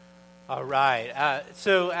All right.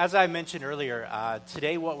 So as I mentioned earlier,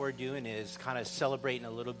 today what we're doing is kind of celebrating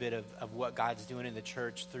a little bit of what God's doing in the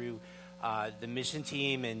church through the mission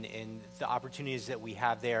team and the opportunities that we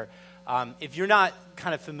have there. If you're not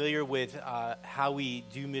kind of familiar with how we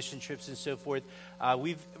do mission trips and so forth,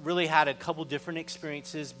 we've really had a couple different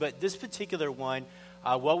experiences, but this particular one,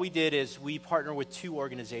 what we did is we partner with two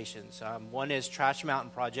organizations. One is Trash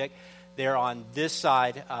Mountain Project. They're on this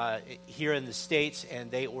side here in the States,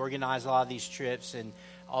 and they organize a lot of these trips and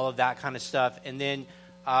all of that kind of stuff. And then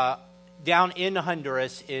down in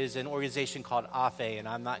Honduras is an organization called AFE, and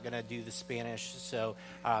I'm not going to do the Spanish so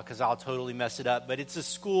because I'll totally mess it up. But it's a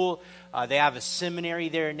school. They have a seminary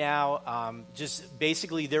there now. Just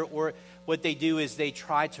basically, what they do is they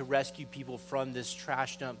try to rescue people from this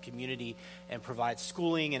trash dump community and provide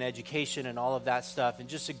schooling and education and all of that stuff, and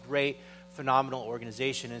just a great, phenomenal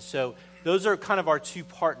organization. And so those are kind of our two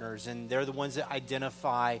partners, and they're the ones that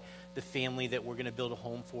identify the family that we're going to build a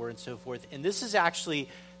home for and so forth. And this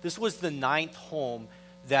was the 9th home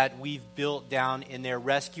that we've built down in there,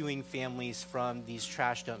 rescuing families from these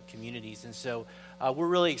trash dump communities. And so we're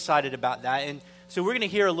really excited about that. And so we're going to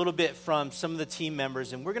hear a little bit from some of the team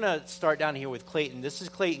members, and we're going to start down here with Clayton. This is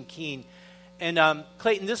Clayton Keene. And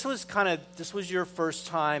Clayton, this was your first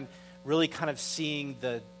time really kind of seeing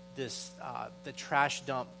the trash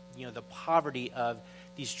dump, the poverty of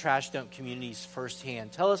these trash dump communities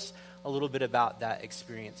firsthand. Tell us a little bit about that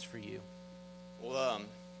experience for you. Well,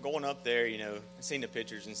 going up there, seen the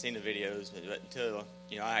pictures and seen the videos, but until,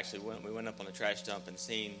 we went up on the trash dump and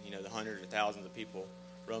seen, the hundreds of thousands of people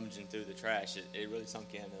rummaging through the trash, it really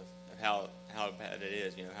sunk in of how bad it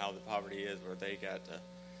is, how the poverty is, where they got to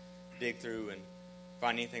dig through and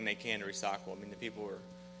find anything they can to recycle. I mean, the people were,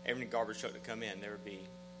 every garbage truck to come in, there would be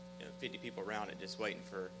 50 people around it just waiting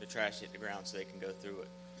for the trash to hit the ground so they can go through it.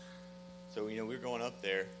 So, we were going up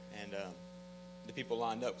there, and the people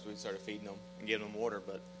lined up because we started feeding them and giving them water,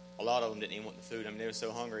 but a lot of them didn't even want the food. I mean, they were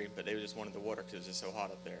so hungry, but they just wanted the water because it was just so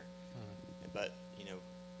hot up there. Mm-hmm. But,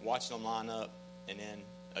 watching them line up and then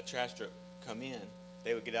a trash truck come in,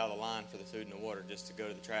 they would get out of the line for the food and the water just to go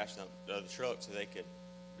to the trash dump, the truck, so they could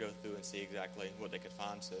go through and see exactly what they could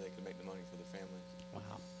find so they could make the money for their families.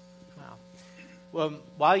 Wow. Well,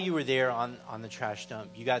 while you were there on the trash dump,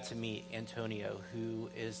 you got to meet Antonio, who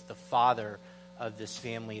is the father of this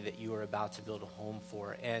family that you are about to build a home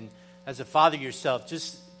for. And as a father yourself,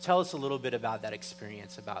 just tell us a little bit about that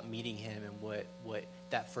experience, about meeting him and what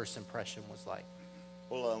that first impression was like.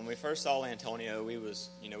 Well, when we first saw Antonio, we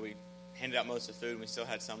handed out most of the food, and we still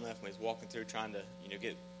had some left. And we was walking through trying to,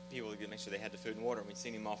 get people to make sure they had the food and water. And we'd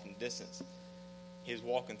seen him off in the distance. He was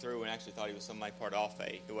walking through and actually thought he was somebody part of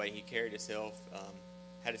AFE. The way he carried himself,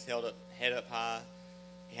 had his head up high.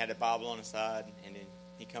 He had a Bible on his side, and then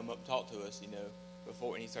he come up and talked to us,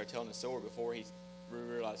 before, and he started telling the story before he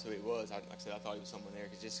realized who he was. Like I said, I thought he was someone there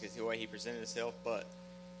because the way he presented himself. But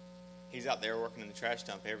he's out there working in the trash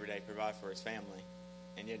dump every day, provide for his family,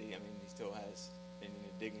 and yet he still has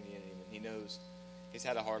dignity in him, and he knows he's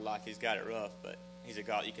had a hard life. He's got it rough, but he's a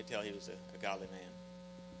God. You could tell he was a godly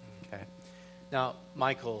man. Okay. Now,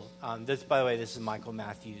 Michael, by the way, this is Michael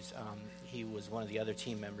Matthews. He was one of the other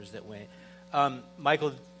team members that went.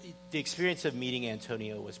 Michael, the experience of meeting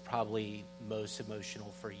Antonio was probably most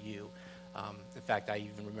emotional for you. In fact, I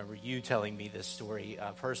even remember you telling me this story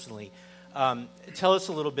personally. Tell us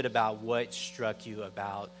a little bit about what struck you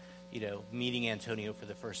about, meeting Antonio for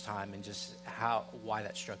the first time, and just why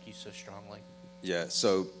that struck you so strongly. Yeah,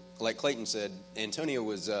 so like Clayton said, Antonio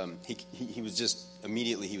was, he was just,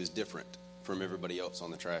 immediately he was different from everybody else on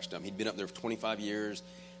the trash dump. He'd been up there for 25 years,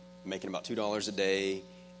 making about $2 a day,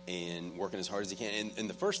 and working as hard as he can. And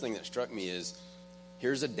the first thing that struck me is,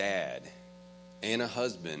 here's a dad and a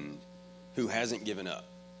husband who hasn't given up.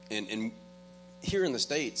 And here in the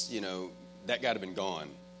States, that guy had been gone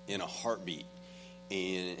in a heartbeat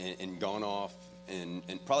and gone off and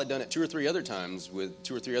probably done it 2 or 3 other times with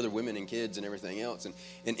 2 or 3 other women and kids and everything else.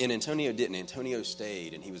 And Antonio didn't. Antonio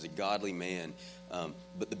stayed, and he was a godly man.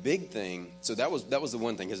 But the big thing, so that was the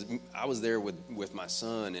one thing, because I was there with my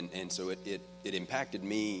son, and so it impacted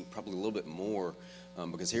me probably a little bit more,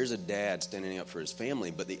 because here's a dad standing up for his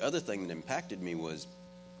family. But the other thing that impacted me was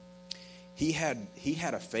he had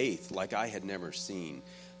a faith like I had never seen.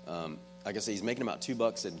 Like I say, he's making about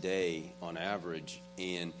 $2 a day on average,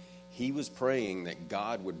 and he was praying that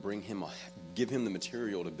God would give him the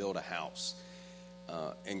material to build a house.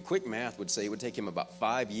 And quick math would say it would take him about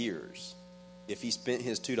 5 years. If he spent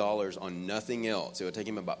his $2 on nothing else, it would take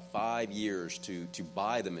him about 5 years to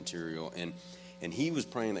buy the material. And he was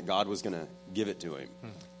praying that God was going to give it to him,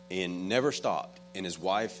 and never stopped. And his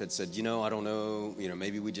wife had said, I don't know,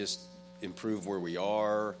 maybe we just improve where we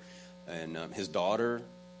are. And his daughter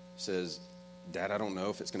says, Dad, I don't know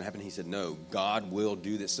if it's going to happen. He said, no, God will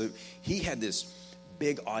do this. So he had this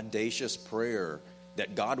big, audacious prayer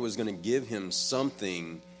that God was going to give him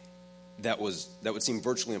something that would seem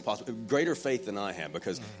virtually impossible. Greater faith than I have,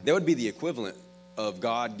 because that would be the equivalent of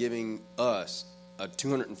God giving us a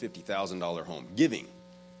 $250,000 home. Giving.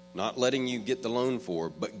 Not letting you get the loan for,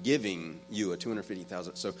 but giving you a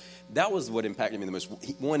 $250,000. So that was what impacted me the most.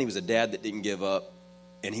 One, he was a dad that didn't give up,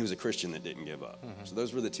 and he was a Christian that didn't give up. So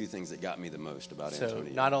those were the two things that got me the most about Antonio.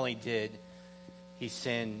 So not only did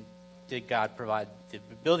did God provide the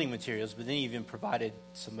building materials, but then he even provided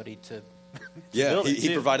somebody to build it,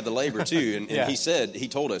 he provided the labor too. And Yeah. he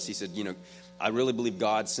told us, I really believe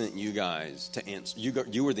God sent you guys to answer.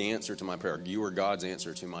 You were the answer to my prayer. You were God's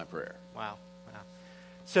answer to my prayer. Wow.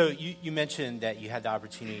 So you mentioned that you had the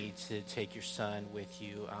opportunity to take your son with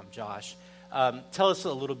you, Josh. Tell us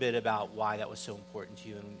a little bit about why that was so important to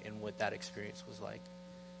you and what that experience was like.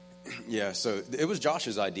 Yeah, so it was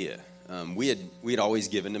Josh's idea. We had always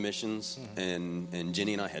given to missions, and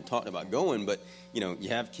Jenny and I had talked about going, but you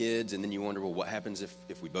have kids, and then you wonder, well, what happens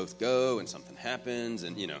if we both go and something happens,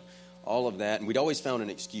 and all of that, and we'd always found an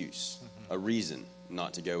excuse, a reason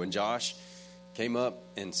not to go. And Josh came up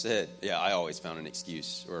and said, I always found an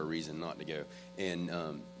excuse or a reason not to go.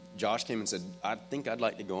 And Josh came and said, I think I'd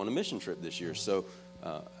like to go on a mission trip this year. So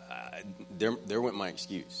there went my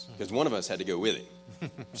excuse, because one of us had to go with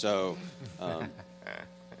him. So,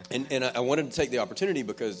 and I wanted to take the opportunity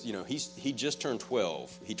because, he just turned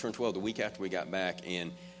 12. He turned 12 the week after we got back.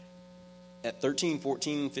 And at 13,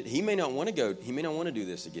 14, 15, he may not want to go. He may not want to do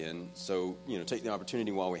this again. So, take the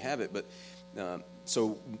opportunity while we have it. But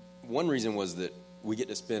so one reason was that we get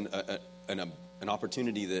to spend an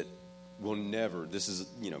opportunity that will never. This is,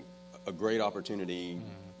 a great opportunity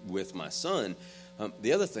with my son.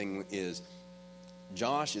 The other thing is,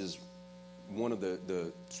 Josh is one of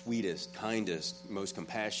the sweetest, kindest, most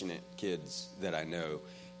compassionate kids that I know.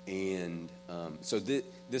 And so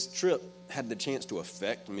this trip had the chance to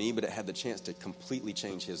affect me, but it had the chance to completely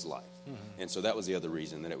change his life. And so that was the other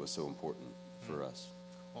reason that it was so important for us.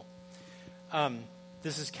 Cool.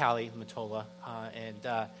 This is Callie Matola.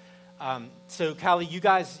 So Callie, you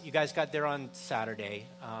guys got there on Saturday,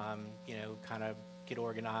 kind of get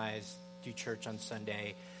organized, do church on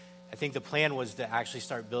Sunday. I think the plan was to actually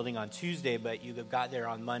start building on Tuesday, but you got there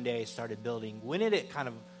on Monday, started building. When did it kind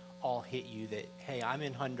of all hit you that, hey, I'm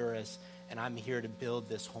in Honduras and I'm here to build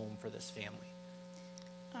this home for this family?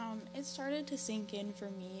 It started to sink in for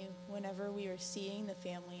me whenever we were seeing the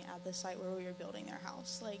family at the site where we were building their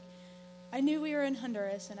house. Like, I knew we were in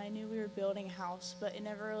Honduras and I knew we were building a house, but it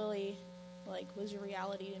never really was a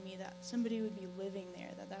reality to me that somebody would be living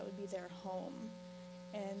there, that would be their home.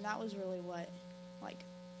 And that was really what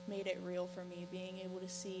made it real for me, being able to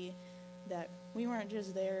see that we weren't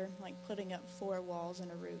just there putting up 4 walls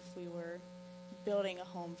and a roof. We were building a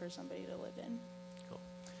home for somebody to live in. Cool.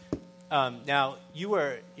 Now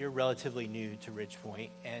you're relatively new to Ridgepoint,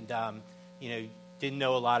 and didn't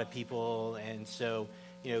know a lot of people, and so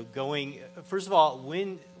going, first of all,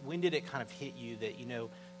 when did it kind of hit you that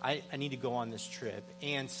I need to go on this trip?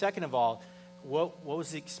 And second of all, what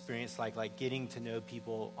was the experience like getting to know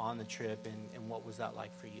people on the trip, and what was that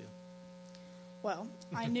like for you? Well,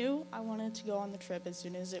 I knew I wanted to go on the trip as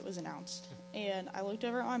soon as it was announced. And I looked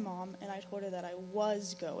over at my mom, and I told her that I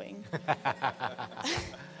was going.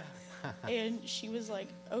 And she was like,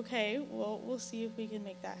 okay, well, we'll see if we can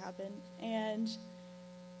make that happen. And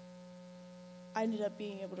I ended up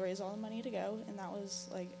being able to raise all the money to go, and that was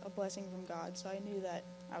a blessing from God. So I knew that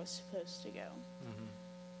I was supposed to go.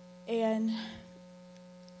 And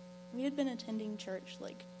we had been attending church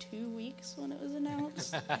 2 weeks when it was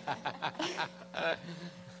announced.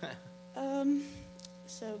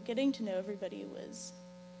 So getting to know everybody was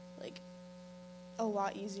a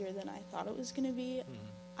lot easier than I thought it was going to be.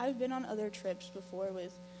 I've been on other trips before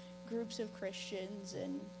with groups of Christians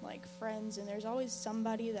and friends, and there's always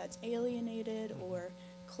somebody that's alienated or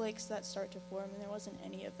cliques that start to form, and there wasn't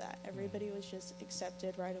any of that. Everybody was just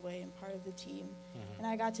accepted right away and part of the team. And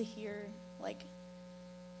I got to hear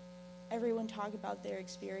everyone talk about their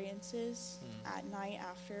experiences at night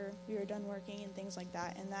after we were done working and things like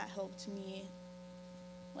that, and that helped me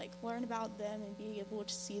learn about them and be able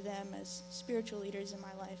to see them as spiritual leaders in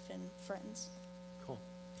my life and friends. Cool.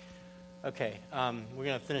 Okay, we're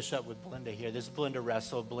going to finish up with Belinda here. This is Belinda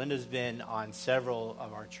Russell. Belinda's been on several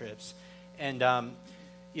of our trips, and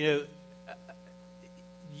you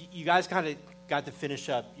guys kind of got to finish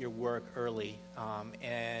up your work early,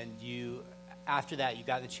 and after that, you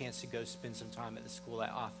got the chance to go spend some time at the school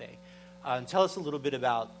at AFE. Tell us a little bit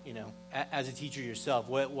about, as a teacher yourself,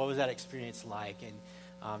 what was that experience like,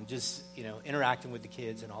 and just, interacting with the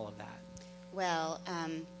kids and all of that. Well,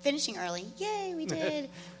 finishing early. Yay, we did.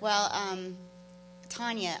 Well,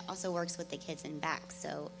 Tanya also works with the kids in back,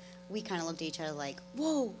 so we kind of looked at each other like,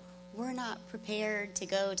 whoa, we're not prepared to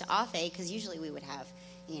go to AFE, because usually we would have,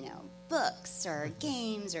 books or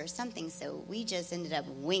games or something, so we just ended up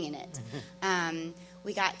winging it.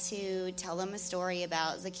 We got to tell them a story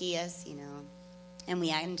about Zacchaeus, and we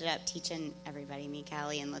ended up teaching everybody, me,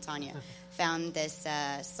 Callie, and LaTanya, found this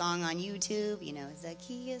song on YouTube,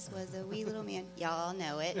 Zacchaeus was a wee little man. Y'all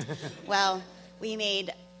know it. Well, we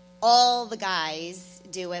made all the guys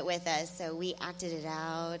do it with us, so we acted it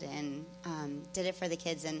out and did it for the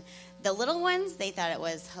kids. And the little ones, they thought it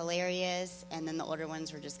was hilarious, and then the older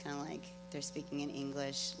ones were just kind of like, they're speaking in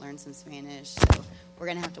English, learn some Spanish, so we're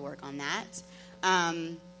going to have to work on that.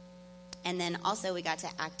 And then also we got to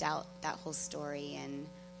act out that whole story and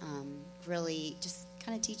really just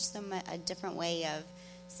kind of teach them a different way of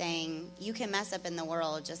saying, you can mess up in the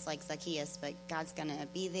world just like Zacchaeus, but God's going to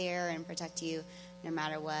be there and protect you no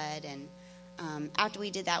matter what. And after we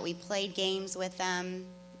did that, we played games with them.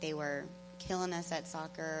 They were killing us at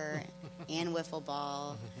soccer and wiffle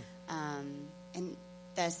ball. And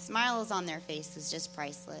the smiles on their face was just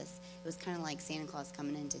priceless. It was kind of like Santa Claus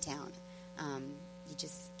coming into town. You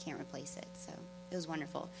just can't replace it. So it was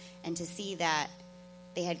wonderful. And to see that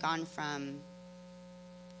they had gone from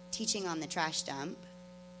teaching on the trash dump,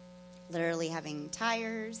 literally having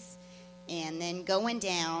tires, and then going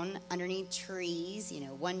down underneath trees.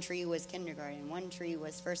 One tree was kindergarten, one tree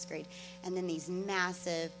was first grade, and then these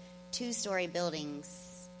massive 2-story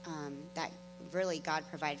buildings that really God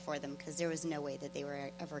provided for them, because there was no way that they were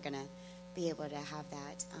ever going to be able to have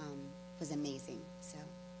that. Was amazing. So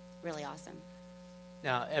really awesome.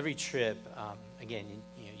 Now, every trip, again,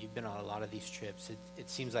 you've been on a lot of these trips. It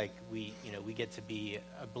seems like we get to be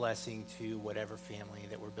a blessing to whatever family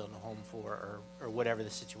that we're building a home for, or whatever the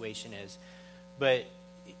situation is. But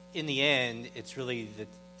in the end, it's really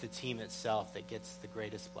the team itself that gets the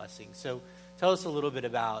greatest blessing. So tell us a little bit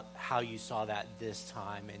about how you saw that this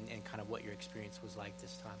time, and kind of what your experience was like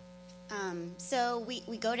this time. So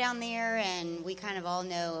we go down there, and we kind of all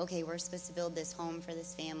know, okay, we're supposed to build this home for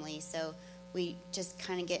this family. So we just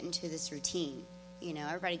kind of get into this routine.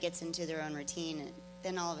 Everybody gets into their own routine, and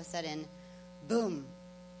then all of a sudden, boom,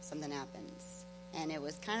 something happens. And it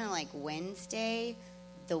was kind of like Wednesday,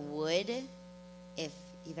 the wood, if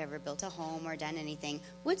you've ever built a home or done anything,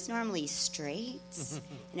 wood's normally straight,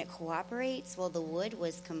 and it cooperates. Well, the wood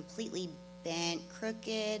was completely bent,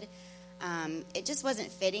 crooked. It just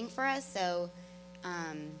wasn't fitting for us, so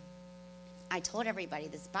I told everybody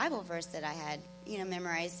this Bible verse that I had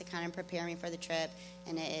memorized to kind of prepare me for the trip,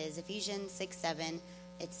 and it is Ephesians 6:7.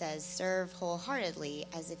 It says, serve wholeheartedly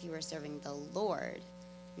as if you were serving the Lord,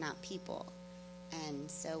 not people.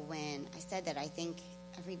 And so when I said that, I think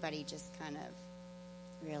everybody just kind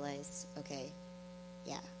of realized, okay,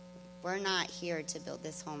 yeah, we're not here to build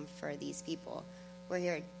this home for these people. We're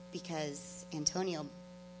here because Antonio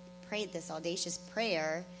prayed this audacious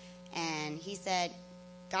prayer, and he said,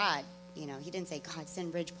 God, he didn't say, God,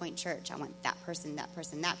 send Bridgepoint Church. I want that person, that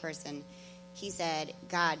person, that person. He said,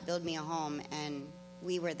 God, build me a home. And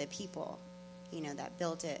we were the people, that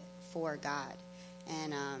built it for God.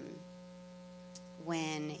 And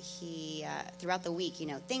when he, throughout the week,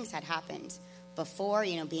 things had happened before,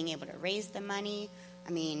 being able to raise the money.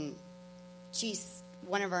 I mean,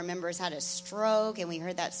 one of our members had a stroke, and we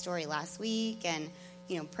heard that story last week. And,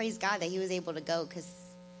 praise God that he was able to go, because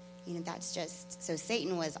that's just, so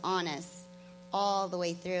Satan was on us all the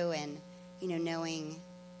way through, and, knowing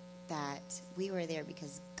that we were there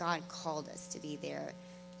because God called us to be there,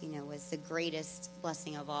 was the greatest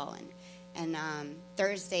blessing of all. And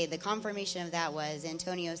Thursday, the confirmation of that was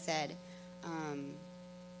Antonio said,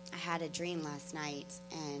 I had a dream last night,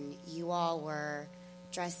 and you all were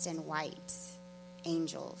dressed in white,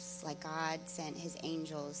 angels, like God sent his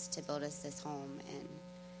angels to build us this home. And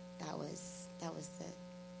that was the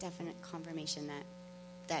definite confirmation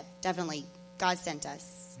that definitely God sent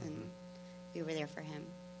us, and we were there for him.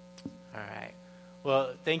 All right.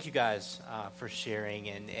 Well, thank you guys for sharing,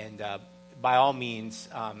 and by all means,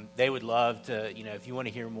 they would love to, if you want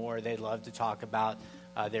to hear more, they'd love to talk about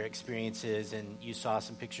their experiences, and you saw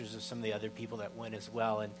some pictures of some of the other people that went as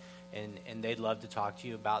well, and they'd love to talk to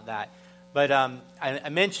you about that. But I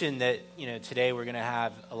mentioned that, today we're going to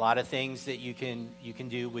have a lot of things that you can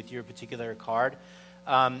do with your particular card.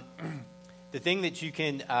 The thing that you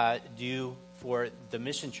can do for the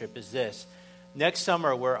mission trip is this. next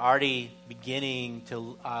summer, we're already beginning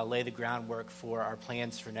to lay the groundwork for our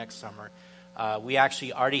plans for next summer. We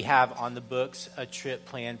actually already have on the books a trip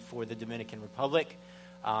planned for the Dominican Republic.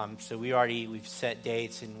 So we've set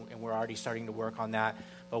dates, and we're already starting to work on that.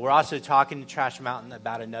 But we're also talking to Trash Mountain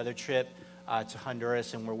about another trip to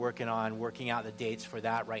Honduras, and we're working out the dates for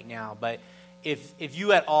that right now. But if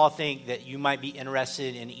you at all think that you might be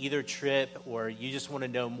interested in either trip, or you just want to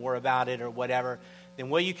know more about it or whatever, then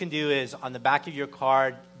what you can do is on the back of your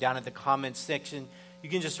card, down at the comments section, you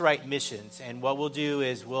can just write missions. And what we'll do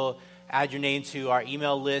is we'll add your name to our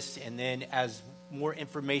email list, and then as more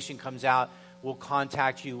information comes out, we'll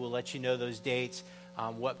contact you. We'll let you know those dates,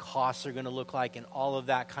 what costs are going to look like, and all of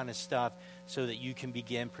that kind of stuff, so that you can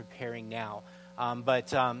begin preparing now.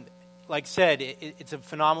 But like I said, it's a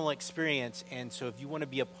phenomenal experience, and so if you want to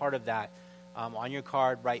be a part of that, on your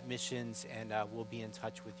card, write missions, and we'll be in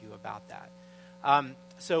touch with you about that.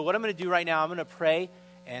 So what I'm going to do right now, I'm going to pray,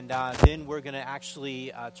 and then we're going to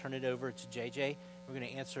actually turn it over to JJ. We're going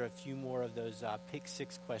to answer a few more of those Pick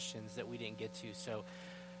 6 questions that we didn't get to. So,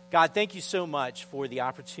 God, thank you so much for the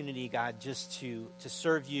opportunity, God, just to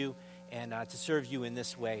serve you and to serve you in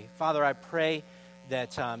this way. Father, I pray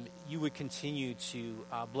that you would continue to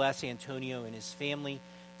bless Antonio and his family.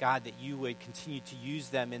 God, that you would continue to use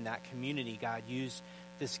them in that community. God, use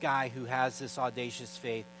this guy who has this audacious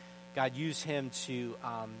faith. God, use him to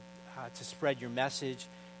spread your message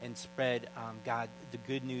and spread, God, the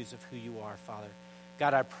good news of who you are, Father.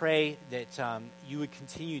 God, I pray that you would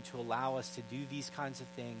continue to allow us to do these kinds of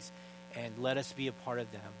things and let us be a part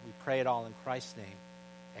of them. We pray it all in Christ's name.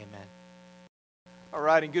 Amen. All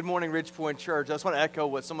right, and good morning, Ridgepoint Church. I just want to echo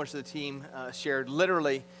what so much of the team shared.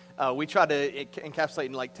 Literally, we tried to encapsulate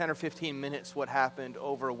in like 10 or 15 minutes what happened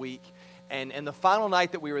over a week. And the final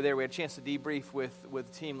night that we were there, we had a chance to debrief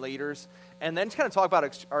with team leaders and then just kind of talk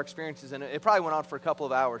about our experiences. And it probably went on for a couple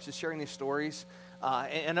of hours, just sharing these stories.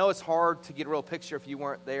 And I know it's hard to get a real picture if you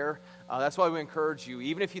weren't there. That's why we encourage you.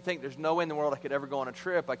 Even if you think there's no way in the world I could ever go on a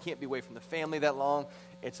trip, I can't be away from the family that long.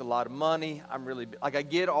 It's a lot of money. I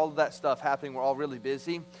get all of that stuff happening. We're all really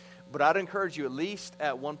busy. But I'd encourage you at least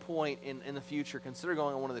at one point in the future, consider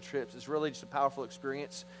going on one of the trips. It's really just a powerful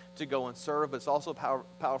experience to go and serve, but it's also a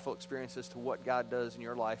powerful experience as to what God does in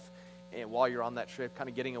your life and while you're on that trip, kind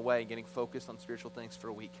of getting away and getting focused on spiritual things for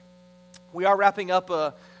a week. We are wrapping up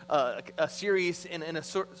a series in a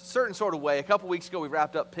certain sort of way. A couple weeks ago, we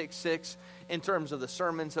wrapped up Pick 6 in terms of the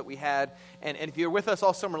sermons that we had. And if you were with us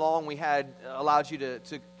all summer long, we had allowed you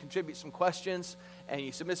to contribute some questions, and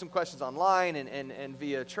you submit some questions online and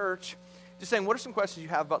via church, just saying, what are some questions you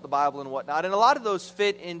have about the Bible and whatnot? And a lot of those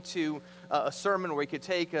fit into a sermon where we could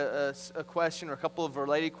take a question or a couple of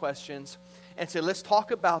related questions and say, let's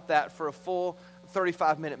talk about that for a full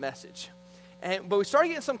 35-minute message. But we started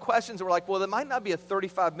getting some questions, and we're like, well, there might not be a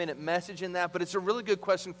 35-minute message in that, but it's a really good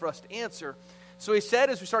question for us to answer. So we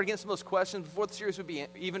said, as we started getting some of those questions, before the series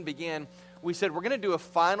even began, we said, we're going to do a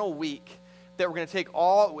final week that we're going to take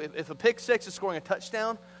if a Pick 6 is scoring a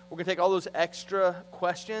touchdown, we're going to take all those extra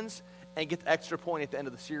questions and get the extra point at the end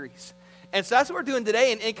of the series. And so that's what we're doing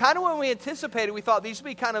today. And kind of when we anticipated, we thought these would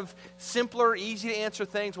be kind of simpler, easy to answer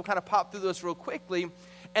things. We'll kind of pop through those real quickly.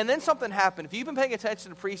 And then something happened. If you've been paying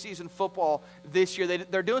attention to preseason football this year,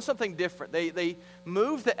 they're doing something different. They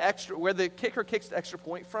moved the extra, where the kicker kicks the extra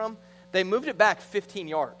point from, they moved it back 15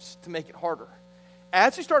 yards to make it harder.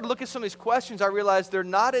 As we started looking at some of these questions, I realized they're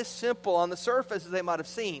not as simple on the surface as they might have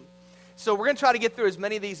seemed. So we're going to try to get through as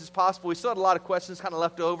many of these as possible. We still had a lot of questions kind of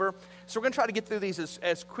left over. So we're going to try to get through these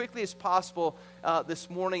as quickly as possible this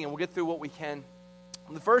morning, and we'll get through what we can.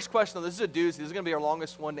 The first question, this is a doozy. This is going to be our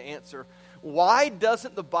longest one to answer. Why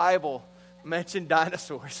doesn't the Bible mention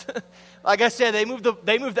dinosaurs? Like I said, they moved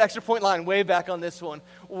the extra point line way back on this one.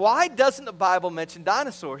 Why doesn't the Bible mention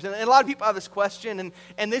dinosaurs? And a lot of people have this question,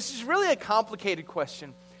 and this is really a complicated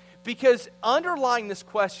question, because underlying this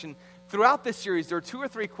question, throughout this series, there are 2 or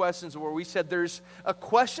 3 questions where we said there's a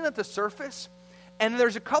question at the surface, and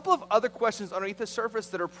there's a couple of other questions underneath the surface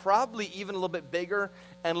that are probably even a little bit bigger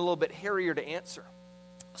and a little bit hairier to answer.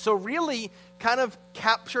 So really kind of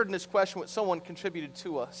captured in this question what someone contributed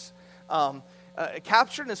to us.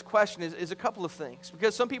 Captured in this question is a couple of things.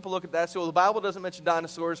 Because some people look at that and say, well, the Bible doesn't mention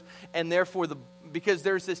dinosaurs, and therefore, because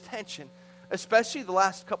there's this tension, especially the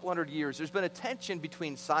last couple hundred years, there's been a tension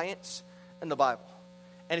between science and the Bible.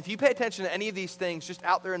 And if you pay attention to any of these things just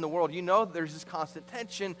out there in the world, you know there's this constant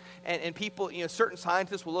tension. And people, certain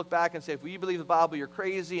scientists will look back and say, if you believe the Bible, you're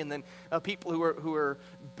crazy. And then people who are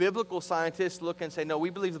biblical scientists look and say, no,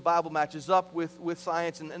 we believe the Bible matches up with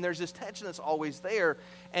science. And there's this tension that's always there.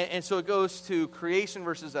 And so it goes to creation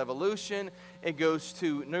versus evolution. It goes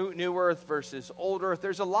to new earth versus old earth.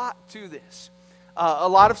 There's a lot to this. A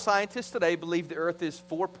lot of scientists today believe the earth is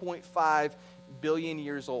 4.5 billion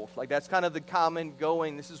years old. Like, that's kind of the common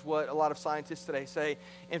going. This is what a lot of scientists today say.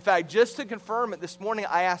 In fact, just to confirm it, this morning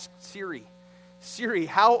I asked Siri,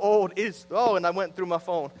 how old is, and I went through my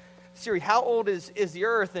phone. Siri, how old is the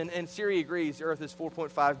earth? And Siri agrees, the earth is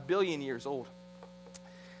 4.5 billion years old.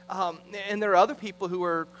 And there are other people who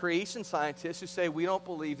are creation scientists who say we don't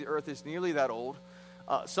believe the earth is nearly that old.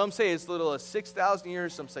 Some say as little as 6,000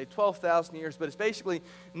 years, some say 12,000 years, but it's basically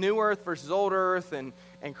new earth versus old earth and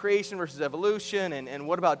creation versus evolution, and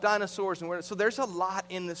what about dinosaurs? So there's a lot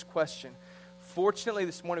in this question. Fortunately,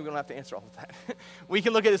 this morning we don't have to answer all of that. We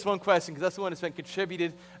can look at this one question because that's the one that's been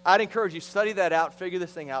contributed. I'd encourage you, study that out, figure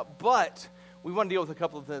this thing out, but we want to deal with a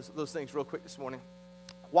couple of those things real quick this morning.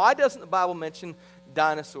 Why doesn't the Bible mention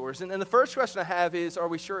dinosaurs? And the first question I have is, are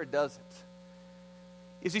we sure it doesn't?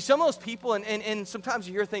 You see, some of those people, and sometimes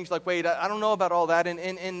you hear things like, wait, I don't know about all that,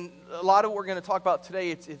 and a lot of what we're going to talk about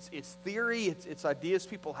today, it's theory, it's ideas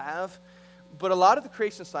people have, but a lot of the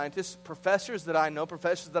creation scientists, professors that I know,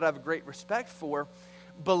 professors that I have a great respect for,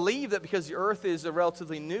 believe that because the earth is a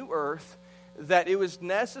relatively new earth, that it was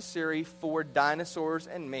necessary for dinosaurs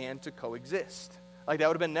and man to coexist. Like, that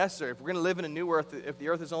would have been necessary. If we're going to live in a new earth, if the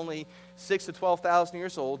earth is only 6,000 to 12,000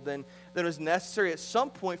 years old, then it was necessary at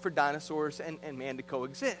some point for dinosaurs and man to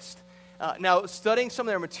coexist. Now, studying some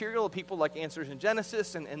of their material, people like Answers in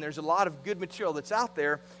Genesis, and there's a lot of good material that's out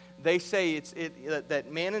there, they say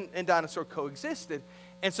that man and dinosaur coexisted.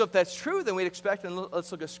 And so if that's true, then we'd expect, and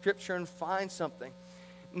let's look at Scripture and find something.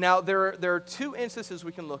 Now, there are two instances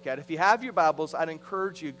we can look at. If you have your Bibles, I'd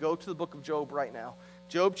encourage you, go to the book of Job right now.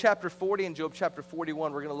 Job chapter 40 and Job chapter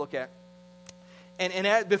 41 we're going to look at.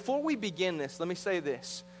 And before we begin this, let me say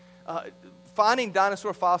this. Finding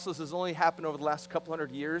dinosaur fossils has only happened over the last couple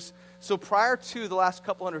hundred years. So prior to the last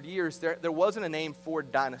couple hundred years, there wasn't a name for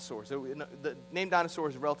dinosaurs. The name dinosaur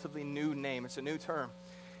is a relatively new name. It's a new term.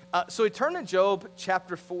 So we turn to Job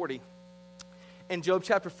chapter 40 and Job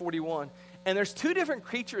chapter 41. And there's two different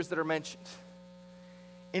creatures that are mentioned.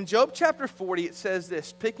 In Job chapter 40, it says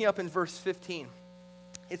this, picking up in verse 15.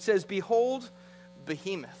 It says, behold,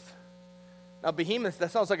 behemoth. Now, behemoth,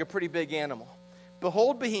 that sounds like a pretty big animal.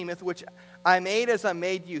 Behold, behemoth, which I made as I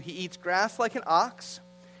made you. He eats grass like an ox.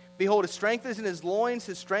 Behold, his strength is in his loins.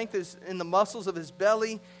 His strength is in the muscles of his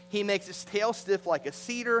belly. He makes his tail stiff like a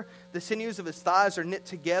cedar. The sinews of his thighs are knit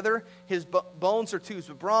together. His bones are tubes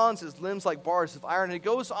of bronze. His limbs like bars of iron. And it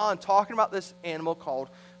goes on talking about this animal called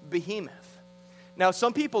behemoth. Now,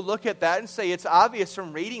 some people look at that and say it's obvious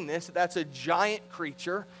from reading this that that's a giant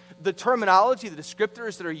creature. The terminology, the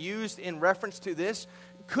descriptors that are used in reference to this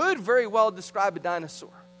could very well describe a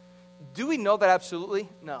dinosaur. Do we know that absolutely?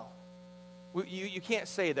 No. You can't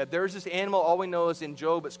say that. There's this animal, all we know is in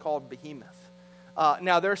Job, it's called behemoth.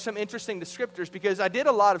 Now, there are some interesting descriptors because I did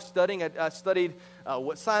a lot of studying. I studied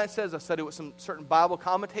what science says. I studied what some certain Bible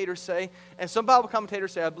commentators say. And some Bible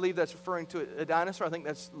commentators say, I believe that's referring to a dinosaur. I think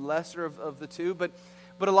that's lesser of the two. But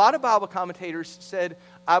a lot of Bible commentators said,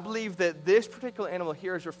 I believe that this particular animal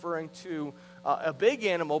here is referring to a big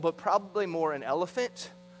animal, but probably more an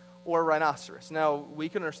elephant or a rhinoceros. Now, we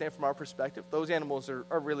can understand from our perspective, those animals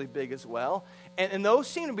are really big as well. And those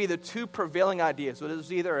seem to be the two prevailing ideas. So it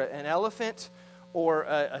was either an elephant or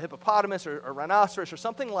a hippopotamus or a rhinoceros or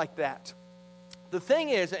something like that. The thing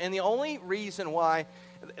is, and the only reason why,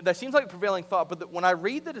 that seems like a prevailing thought, but when I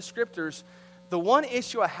read the descriptors, the one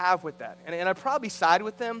issue I have with that, and I probably side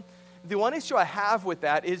with them, the one issue I have with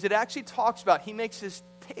that is it actually talks about he makes his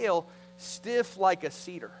tail stiff like a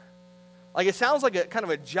cedar. Like, it sounds like a kind of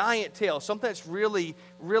a giant tail, something that's really,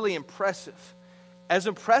 really impressive. As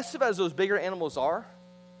impressive as those bigger animals are,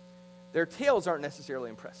 their tails aren't necessarily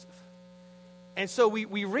impressive. And so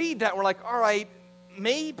we read that, and we're like, all right,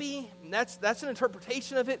 maybe that's an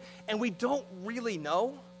interpretation of it, and we don't really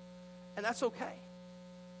know, and that's okay.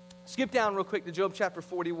 Skip down real quick to Job chapter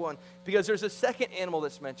 41, because there's a second animal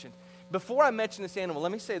that's mentioned. Before I mention this animal,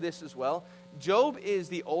 let me say this as well. Job is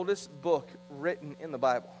the oldest book written in the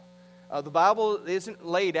Bible. The Bible isn't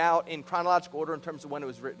laid out in chronological order in terms of when it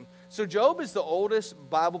was written. So Job is the oldest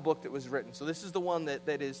Bible book that was written. So this is the one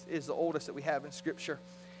that is the oldest that we have in Scripture.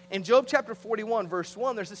 In Job chapter 41, verse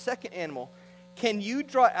 1, there's a second animal. Can you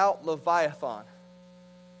draw out Leviathan?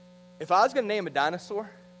 If I was going to name a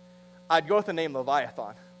dinosaur, I'd go with the name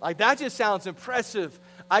Leviathan. Like, that just sounds impressive.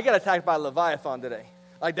 I got attacked by a Leviathan today.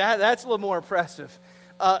 Like, that's a little more impressive.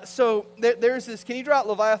 So there's this, can you draw out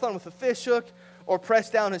Leviathan with a fish hook or press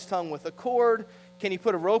down his tongue with a cord? Can you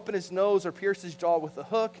put a rope in his nose or pierce his jaw with a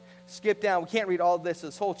hook? Skip down. We can't read all this.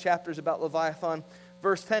 This whole chapter is about Leviathan.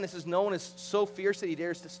 Verse 10, it says, no one is so fierce that he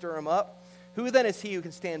dares to stir him up. Who then is he who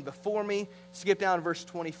can stand before me? Skip down to verse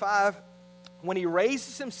 25. When he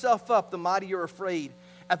raises himself up, the mighty are afraid.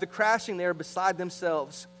 At the crashing, they are beside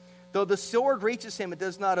themselves. Though the sword reaches him, it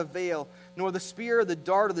does not avail, nor the spear, or the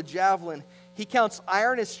dart, or the javelin. He counts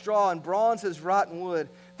iron as straw and bronze as rotten wood.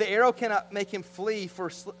 The arrow cannot make him flee,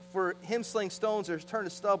 for him sling stones are turned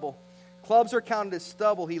to stubble. Clubs are counted as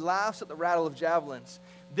stubble. He laughs at the rattle of javelins.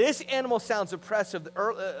 This animal sounds impressive.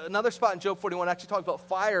 Another spot in Job 41 actually talks about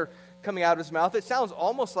fire coming out of his mouth. It sounds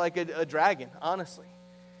almost like a dragon, honestly.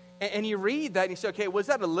 And you read that and you say, okay, was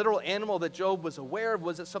that a literal animal that Job was aware of?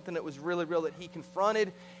 Was it something that was really real that he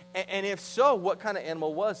confronted? And if so, what kind of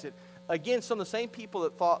animal was it? Again, some of the same people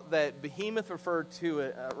that thought that behemoth referred to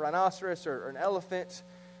a rhinoceros or an elephant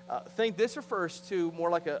think this refers to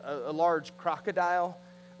more like a large crocodile,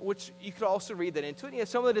 which you could also read that into it. Yeah,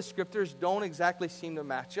 some of the descriptors don't exactly seem to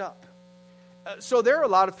match up. So there are a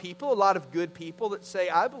lot of people, a lot of good people that say,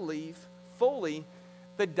 I believe fully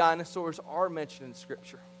that dinosaurs are mentioned in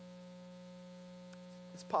Scripture.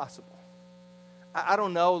 It's possible. I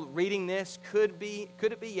don't know. Reading this, could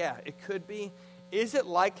it be? Yeah, it could be. Is it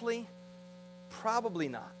likely? Probably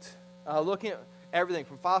not. Looking at everything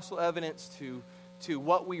from fossil evidence to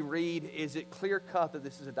what we read, is it clear-cut that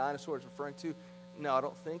this is a dinosaur it's referring to? No, I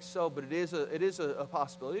don't think so, but it is a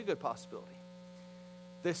possibility, a good possibility.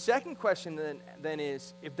 The second question then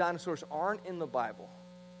is, if dinosaurs aren't in the Bible,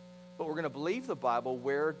 but we're going to believe the Bible,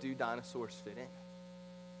 where do dinosaurs fit in?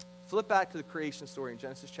 Flip back to the creation story in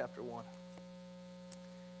Genesis chapter 1.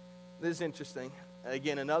 This is interesting.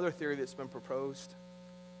 Again, another theory that's been proposed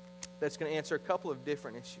that's going to answer a couple of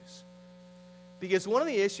different issues. Because one of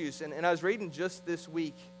the issues, and I was reading just this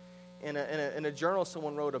week in a journal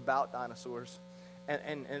someone wrote about dinosaurs,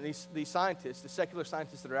 and these scientists, the secular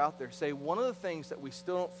scientists that are out there, say one of the things that we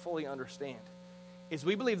still don't fully understand is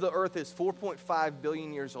we believe the earth is 4.5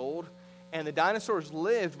 billion years old, and the dinosaurs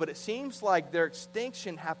lived, but it seems like their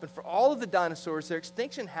extinction happened, for all of the dinosaurs, their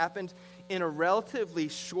extinction happened in a relatively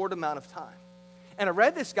short amount of time. And I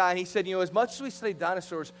read this guy, and he said, as much as we study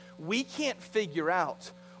dinosaurs, we can't figure out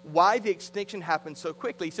why the extinction happened so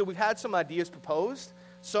quickly. So we've had some ideas proposed.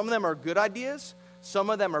 Some of them are good ideas. Some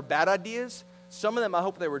of them are bad ideas. Some of them, I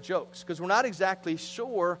hope they were jokes, because we're not exactly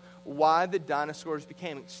sure why the dinosaurs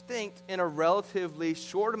became extinct in a relatively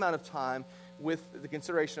short amount of time, with the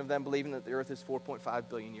consideration of them believing that the earth is 4.5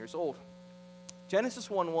 billion years old. Genesis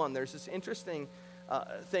 1:1, there's this interesting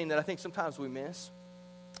thing that I think sometimes we miss.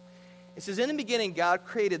 It says, in the beginning, God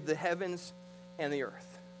created the heavens and the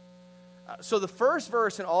earth. So the first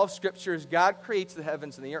verse in all of Scripture is God creates the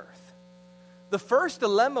heavens and the earth. The first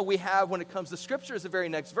dilemma we have when it comes to Scripture is the very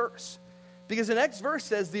next verse. Because the next verse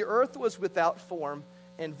says, the earth was without form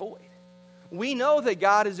and void. We know that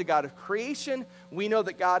God is a God of creation. We know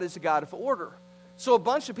that God is a God of order. So a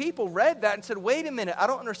bunch of people read that and said, wait a minute, I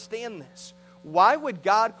don't understand this. Why would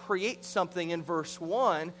God create something in verse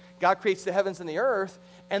 1? God creates the heavens and the earth.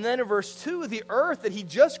 And then in verse 2, the earth that he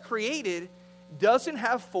just created doesn't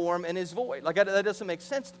have form and is void. Like, that doesn't make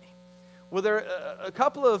sense to me. Well, there are a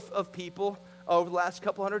couple of people over the last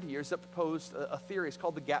couple hundred years that proposed a theory. It's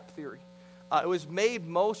called the gap theory. It was made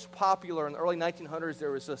most popular in the early 1900s.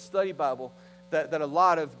 There was a study Bible that a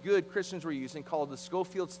lot of good Christians were using called the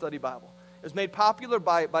Scofield Study Bible. It was made popular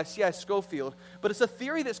by C.I. Scofield, but it's a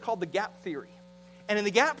theory that's called the gap theory. And in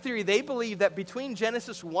the gap theory, they believe that between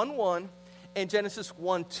Genesis 1:1 and Genesis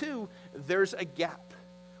 1:2, there's a gap.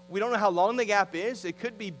 We don't know how long the gap is. It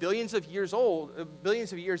could be billions of years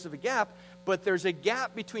of a gap, but there's a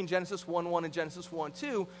gap between Genesis 1:1 and Genesis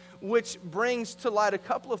 1:2, which brings to light a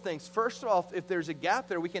couple of things. First of all, if there's a gap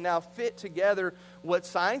there, we can now fit together what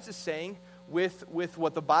science is saying with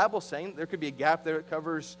what the Bible's saying. There could be a gap there that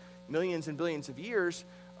covers millions and billions of years,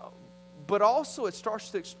 but also it starts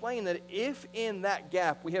to explain that if in that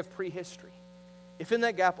gap we have prehistory, if in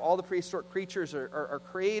that gap all the prehistoric creatures are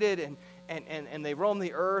created and they roam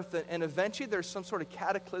the earth, and eventually there's some sort of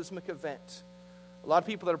cataclysmic event. A lot of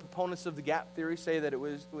people that are proponents of the gap theory say that it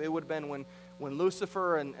would have been when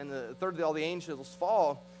Lucifer and the third of all the angels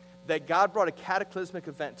fall, that God brought a cataclysmic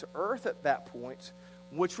event to earth at that point,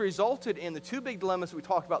 which resulted in the two big dilemmas that we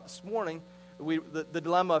talked about this morning. The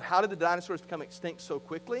dilemma of how did the dinosaurs become extinct so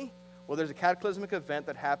quickly? Well, there's a cataclysmic event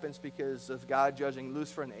that happens because of God judging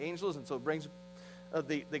Lucifer and the angels, and so it brings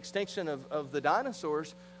the extinction of the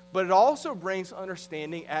dinosaurs. But it also brings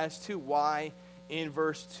understanding as to why in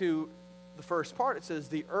verse 2, the first part, it says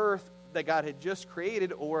the earth that God had just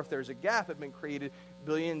created, or if there's a gap, had been created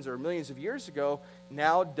billions or millions of years ago,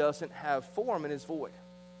 now doesn't have form and is void.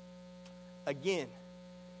 Again,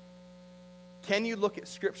 can you look at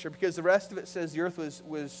Scripture? Because the rest of it says the earth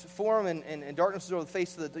was formed and darkness was over the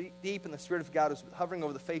face of the deep, and the Spirit of God was hovering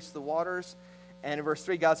over the face of the waters. And in verse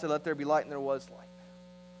 3, God said, let there be light, and there was light.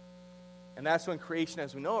 And that's when creation,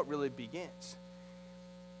 as we know it, really begins.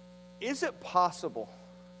 Is it possible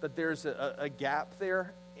that there's a gap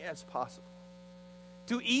there? Yeah, it's possible.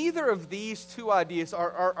 Do either of these two ideas,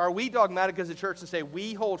 are we dogmatic as a church and say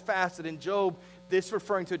we hold fast that in Job, this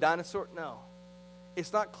referring to a dinosaur? No.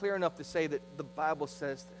 It's not clear enough to say that the Bible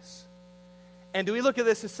says this. And do we look at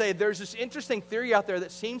this and say there's this interesting theory out there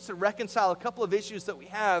that seems to reconcile a couple of issues that we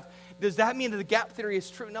have? Does that mean that the gap theory is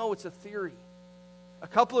true? No, it's a theory. A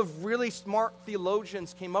couple of really smart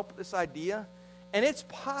theologians came up with this idea, and it's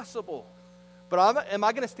possible. But am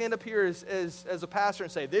I going to stand up here as a pastor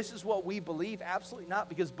and say, this is what we believe? Absolutely not,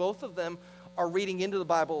 because both of them are reading into the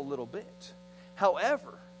Bible a little bit.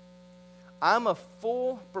 However, I'm a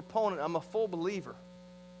full proponent, I'm a full believer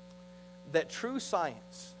that true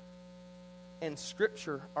science and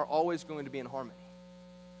Scripture are always going to be in harmony.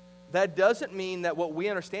 That doesn't mean that what we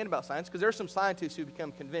understand about science, because there are some scientists who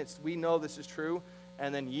become convinced we know this is true,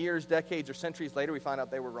 and then years, decades, or centuries later we find out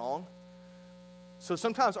they were wrong. So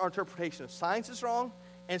sometimes our interpretation of science is wrong,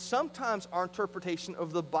 and sometimes our interpretation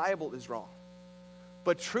of the Bible is wrong.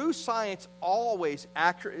 But true science always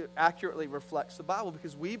accurately reflects the Bible,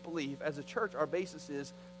 because we believe as a church our basis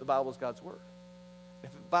is the Bible is God's Word.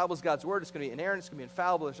 If the Bible is God's Word, it's going to be inerrant, it's going to be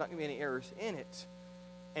infallible, there's not going to be any errors in it.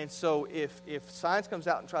 And so if science comes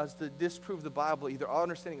out and tries to disprove the Bible, either our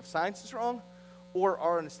understanding of science is wrong or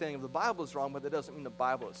our understanding of the Bible is wrong, but that doesn't mean the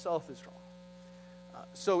Bible itself is wrong.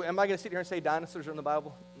 So am I going to sit here and say dinosaurs are in the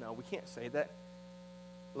Bible? No, we can't say that.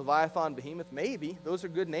 Leviathan, Behemoth, maybe. Those are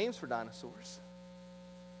good names for dinosaurs.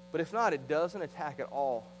 But if not, it doesn't attack at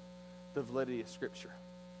all the validity of Scripture.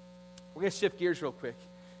 We're going to shift gears real quick,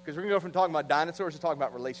 because we're going to go from talking about dinosaurs to talking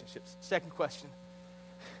about relationships. Second question.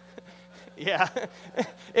 Yeah.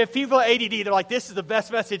 If people are ADD, they're like, this is the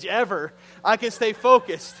best message ever. I can stay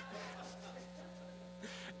focused.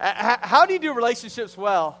 How do you do relationships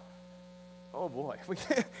well? Oh, boy.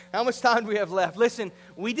 How much time do we have left? Listen,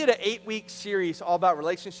 we did an 8-week series all about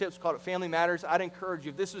relationships called it Family Matters. I'd encourage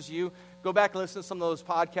you, if this was you, go back and listen to some of those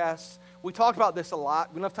podcasts. We talked about this a lot.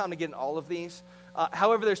 We don't have time to get in all of these.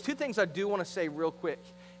 However, there's two things I do want to say real quick.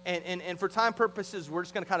 And for time purposes, we're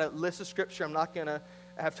just going to kind of list the Scripture. I'm not going to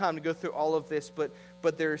have time to go through all of this, but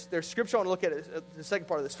there's Scripture I want to look at the second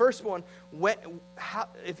part of this. First one,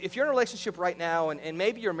 if you're in a relationship right now, and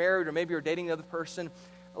maybe you're married or maybe you're dating another person,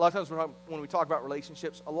 a lot of times when we talk about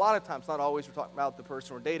relationships, a lot of times, not always, we're talking about the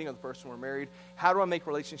person we're dating or the person we're married. How do I make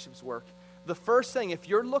relationships work? The first thing, if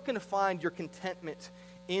you're looking to find your contentment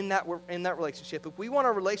in that relationship, if we want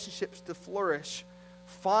our relationships to flourish,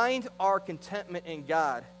 find our contentment in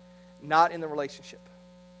God, not in the relationship.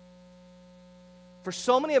 For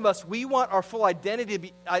so many of us, we want our full identity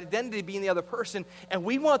to be in the other person, and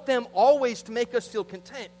we want them always to make us feel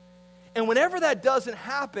content. And whenever that doesn't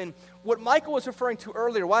happen, what Michael was referring to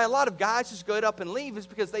earlier, why a lot of guys just get up and leave, is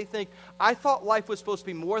because they think, I thought life was supposed to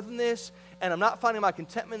be more than this, and I'm not finding my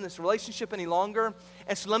contentment in this relationship any longer,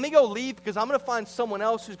 and so let me go leave because I'm going to find someone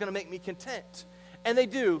else who's going to make me content. And they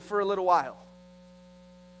do for a little while.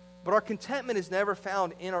 But our contentment is never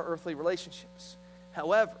found in our earthly relationships.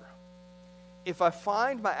 However, if I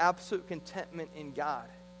find my absolute contentment in God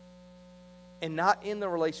and not in the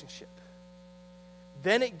relationship,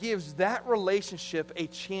 then it gives that relationship a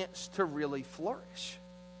chance to really flourish.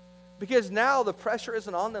 Because now the pressure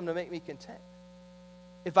isn't on them to make me content.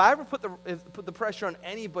 If I ever put the pressure on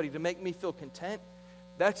anybody to make me feel content,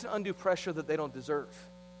 that's an undue pressure that they don't deserve.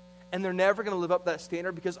 And they're never going to live up to that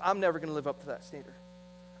standard, because I'm never going to live up to that standard.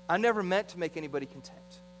 I never meant to make anybody content.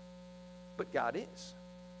 But God is.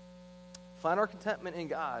 Find our contentment in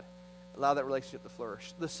God. Allow that relationship to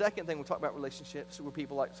flourish. The second thing we talk about relationships, where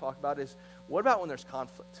people like to talk about, is what about when there's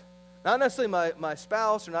conflict? Not necessarily my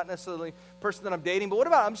spouse, or not necessarily the person that I'm dating, but what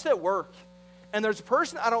about I'm just at work, and there's a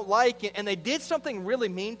person I don't like, and they did something really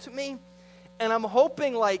mean to me, and I'm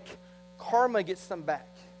hoping like karma gets them back.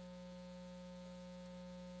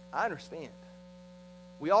 I understand.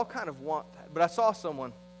 We all kind of want that. But I saw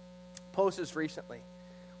someone post this recently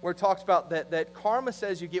where it talks about that karma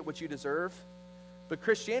says you get what you deserve, but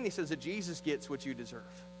Christianity says that Jesus gets what you deserve.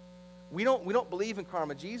 We don't believe in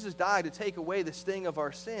karma. Jesus died to take away the sting of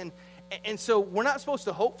our sin. And so we're not supposed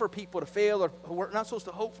to hope for people to fail, or we're not supposed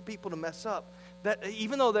to hope for people to mess up. That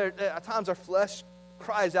even though at times our flesh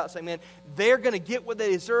cries out saying, man, they're going to get what they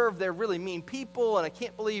deserve. They're really mean people, and I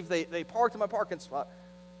can't believe they parked in my parking spot.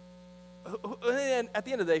 And at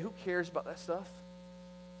the end of the day, who cares about that stuff?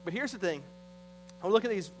 But here's the thing. I'll look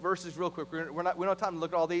at these verses real quick. We don't have time to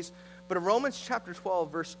look at all these. But in Romans chapter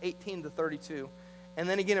 12, verse 18 to 32, and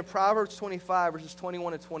then again in Proverbs 25, verses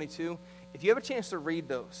 21 and 22, if you have a chance to read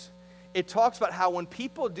those, it talks about how when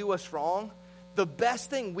people do us wrong, the best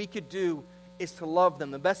thing we could do is to love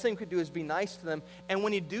them. The best thing we could do is be nice to them. And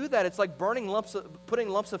when you do that, it's like putting lumps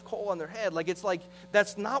of coal on their head. It's like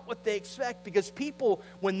that's not what they expect, because people,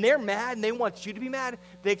 when they're mad and they want you to be mad,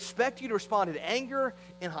 they expect you to respond in anger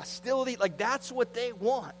and hostility. That's what they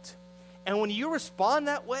want. And when you respond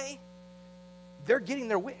that way, they're getting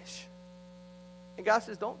their wish. And God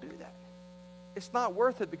says, don't do that. It's not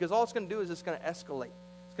worth it, because all it's going to do is it's going to escalate.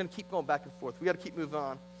 It's going to keep going back and forth. We got to keep moving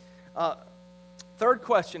on. Third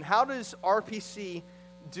question, how does RPC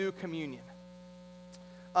do communion?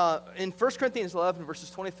 In 1 Corinthians 11,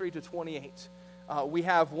 verses 23 to 28, we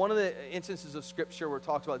have one of the instances of Scripture where it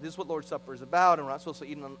talks about this is what Lord's Supper is about, and we're not supposed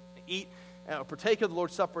to eat partake of the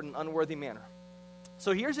Lord's Supper in an unworthy manner.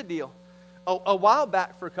 So here's the deal. A while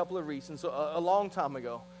back, for a couple of reasons, a long time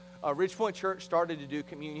ago, Ridgepoint Church started to do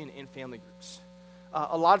communion in family groups.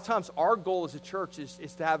 A lot of times our goal as a church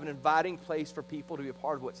is to have an inviting place for people to be a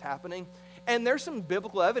part of what's happening. And there's some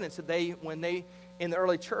biblical evidence that when they, in the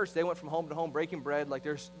early church, they went from home to home breaking bread.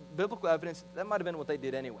 There's biblical evidence that might have been what they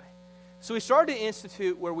did anyway. So we started to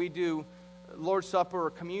institute where we do Lord's Supper or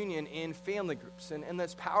communion in family groups. And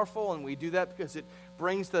that's powerful, and we do that because it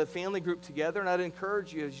brings the family group together. And I'd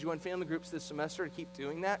encourage you, as you join family groups this semester, to keep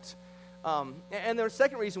doing that. And the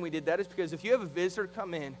second reason we did that is because if you have a visitor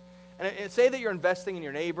come in, and say that you're investing in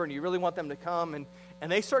your neighbor and you really want them to come,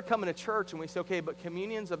 and they start coming to church, and we say, okay, but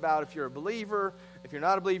communion's about if you're a believer. If you're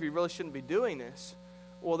not a believer, you really shouldn't be doing this.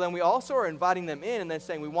 Well, then we also are inviting them in and then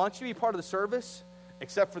saying, we want you to be part of the service,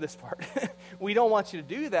 except for this part. We don't want you to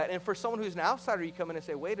do that. And for someone who's an outsider, you come in and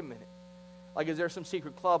say, wait a minute. Is there some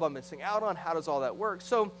secret club I'm missing out on? How does all that work?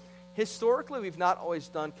 So historically, we've not always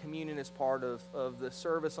done communion as part of the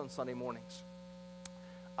service on Sunday mornings.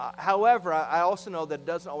 However, I also know that it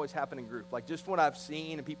doesn't always happen in group. Just what I've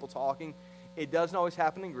seen and people talking, it doesn't always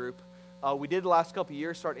happen in group. We did the last couple of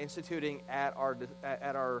years start instituting at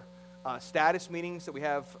our status meetings that we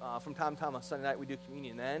have from time to time on Sunday night. We do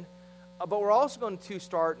communion then. But we're also going to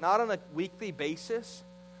start not on a weekly basis,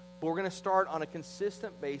 but we're going to start on a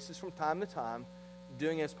consistent basis from time to time,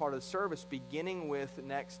 doing it as part of the service, beginning with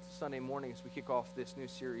next Sunday morning as we kick off this new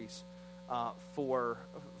series for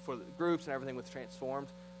the groups and everything with Transformed.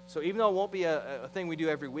 So even though it won't be a thing we do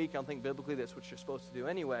every week, I don't think biblically that's what you're supposed to do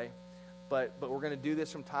anyway. But we're going to do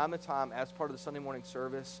this from time to time as part of the Sunday morning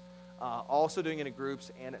service, also doing it in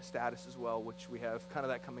groups and at status as well, which we have kind of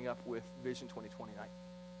that coming up with Vision 2029.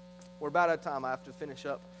 We're about out of time. I have to finish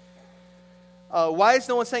up. Why is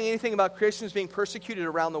no one saying anything about Christians being persecuted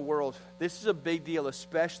around the world? This is a big deal,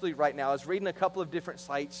 especially right now. I was reading a couple of different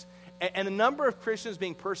sites, and the number of Christians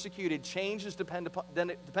being persecuted changes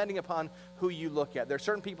depending upon who you look at. There are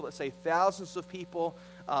certain people that say thousands of people.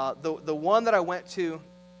 The one that I went to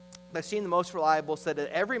that seemed the most reliable said that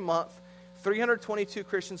every month 322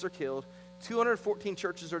 Christians are killed, 214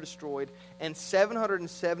 churches are destroyed, and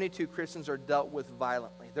 772 Christians are dealt with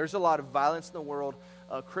violently. There's a lot of violence in the world.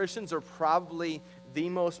 Christians are probably the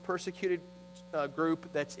most persecuted group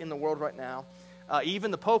that's in the world right now.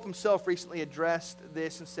 Even the Pope himself recently addressed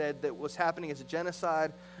this and said that what's happening is a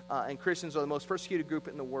genocide, and Christians are the most persecuted group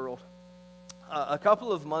in the world. A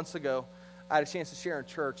couple of months ago, I had a chance to share in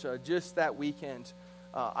church. Just that weekend,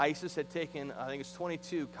 ISIS had taken, I think it's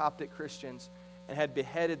 22 Coptic Christians and had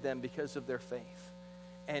beheaded them because of their faith.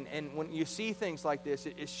 And when you see things like this,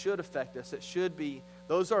 it should affect us. It should be,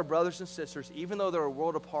 those are our brothers and sisters. Even though they're a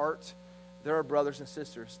world apart, they're our brothers and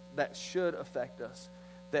sisters. That should affect us.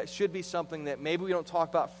 That should be something that maybe we don't talk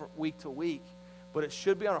about from week to week, but it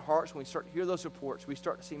should be on our hearts when we start to hear those reports. We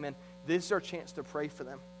start to see, man, this is our chance to pray for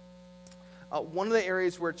them. One of the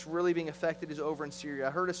areas where it's really being affected is over in Syria.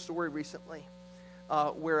 I heard a story recently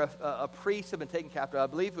where a priest had been taken captive. I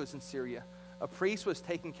believe it was in Syria. A priest was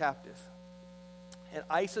taken captive. And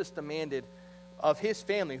ISIS demanded of his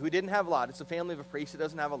family, who didn't have a lot, it's a family of a priest that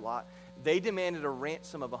doesn't have a lot, they demanded a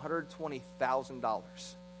ransom of $120,000.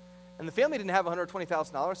 And the family didn't have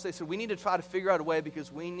 $120,000, so they said, we need to try to figure out a way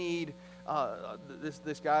because we need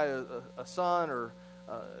this guy, a son or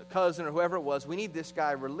a cousin or whoever it was, we need this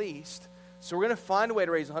guy released. So we're going to find a way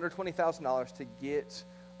to raise $120,000 to get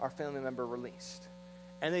our family member released.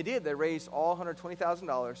 And they did. They raised all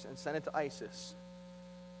 $120,000 and sent it to ISIS.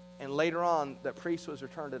 And later on, that priest was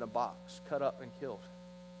returned in a box, cut up and killed,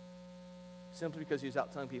 simply because he was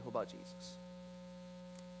out telling people about Jesus.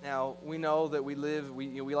 Now, we know that we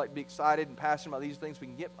like to be excited and passionate about these things we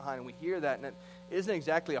can get behind, and we hear that, and it isn't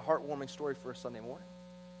exactly a heartwarming story for a Sunday morning.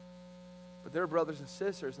 But there are brothers and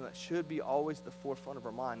sisters, and that should be always the forefront of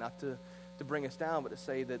our mind, not to bring us down, but to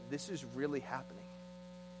say that this is really happening.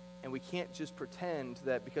 And we can't just pretend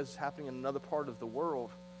that because it's happening in another part of the world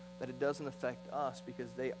that it doesn't affect us,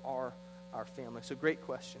 because they are our family. So great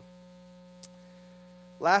question.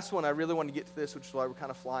 Last one, I really want to get to this, which is why we're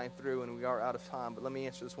kind of flying through and we are out of time, but let me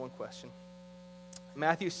answer this one question.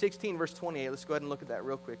 Matthew 16, verse 28. Let's go ahead and look at that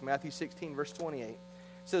real quick. Matthew 16, verse 28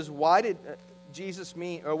 says, what did Jesus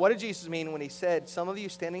mean when he said, some of you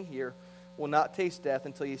standing here will not taste death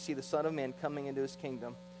until you see the Son of Man coming into his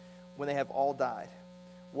kingdom when they have all died?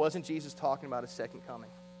 Wasn't Jesus talking about his second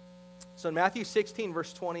coming? So in Matthew 16,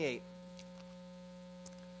 verse 28, it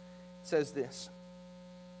says this.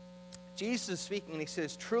 Jesus is speaking, and he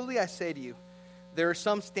says, truly I say to you, there are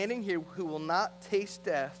some standing here who will not taste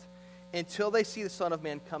death until they see the Son of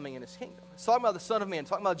Man coming in his kingdom. It's talking about the Son of Man,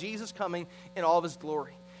 talking about Jesus coming in all of his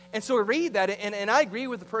glory. And so we read that, and I agree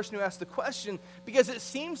with the person who asked the question, because it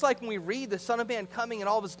seems like when we read the Son of Man coming in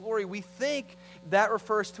all of his glory, we think that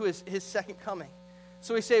refers to his second coming.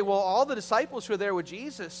 So we say, well, all the disciples who are there with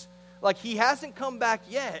Jesus, like he hasn't come back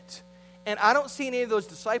yet, and I don't see any of those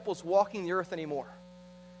disciples walking the earth anymore.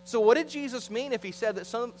 So what did Jesus mean if he said that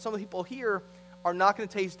some of the people here are not going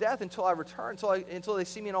to taste death until I return, until they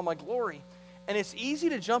see me in all my glory? And it's easy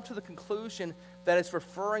to jump to the conclusion that it's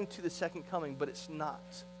referring to the second coming, but it's not.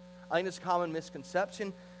 I think it's a common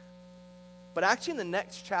misconception. But actually in the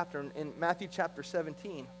next chapter, in Matthew chapter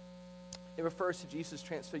 17, it refers to Jesus'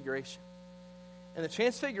 transfiguration. And the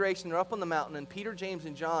transfiguration, they're up on the mountain, and Peter, James,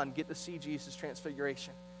 and John get to see Jesus'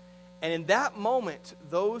 transfiguration. And in that moment,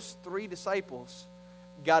 those three disciples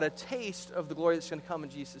got a taste of the glory that's going to come in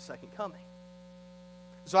Jesus' second coming.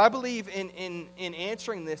 So I believe in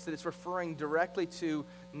answering this that it's referring directly to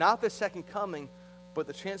not the second coming, but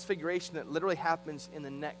the transfiguration that literally happens in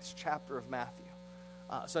the next chapter of Matthew.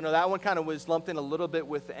 So I know that one kind of was lumped in a little bit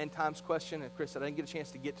with the end times question, and Chris said I didn't get a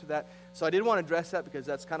chance to get to that. So I did want to address that because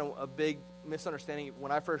that's kind of a big misunderstanding.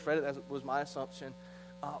 When I first read it, that was my assumption.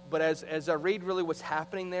 But as I read really what's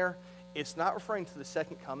happening there, it's not referring to the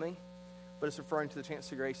second coming, but it's referring to the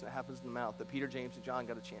transfiguration that happens in the mount that Peter, James, and John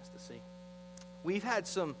got a chance to see. We've had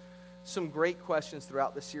some great questions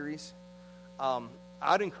throughout the series.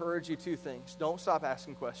 I'd encourage you two things. Don't stop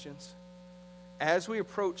asking questions. As we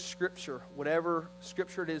approach Scripture, whatever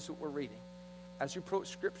Scripture it is that we're reading, as we approach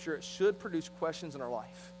Scripture, it should produce questions in our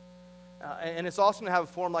life. And it's awesome to have a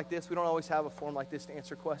forum like this. We don't always have a forum like this to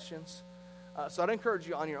answer questions. So I'd encourage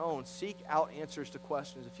you on your own, seek out answers to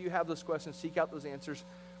questions. If you have those questions, seek out those answers.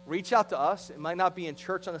 Reach out to us. It might not be in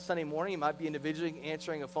church on a Sunday morning. It might be individually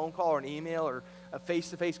answering a phone call or an email or a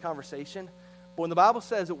face-to-face conversation. But when the Bible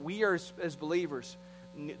says that we are, as believers,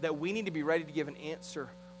 that we need to be ready to give an answer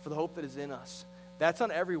for the hope that is in us, that's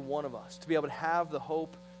on every one of us, to be able to have the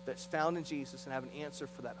hope that's found in Jesus and have an answer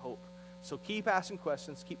for that hope. So keep asking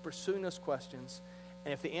questions. Keep pursuing those questions.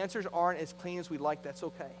 And if the answers aren't as clean as we'd like, that's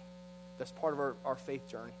okay. That's part of our faith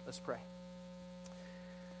journey. Let's pray.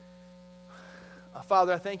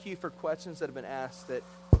 Father, I thank you for questions that have been asked that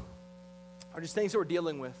are just things that we're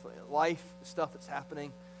dealing with, life, stuff that's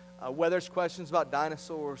happening, whether it's questions about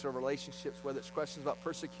dinosaurs or relationships, whether it's questions about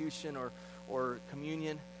persecution or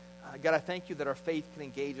communion. God, I thank you that our faith can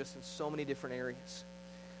engage us in so many different areas.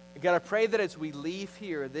 God, I pray that as we leave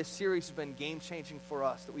here, this series has been game-changing for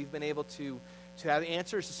us, that we've been able to have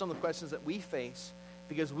answers to some of the questions that we face,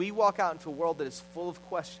 because we walk out into a world that is full of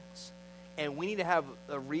questions. And we need to have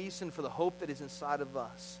a reason for the hope that is inside of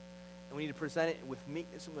us. And we need to present it with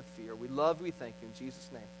meekness and with fear. We love you. We thank you. In Jesus'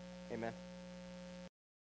 name, amen.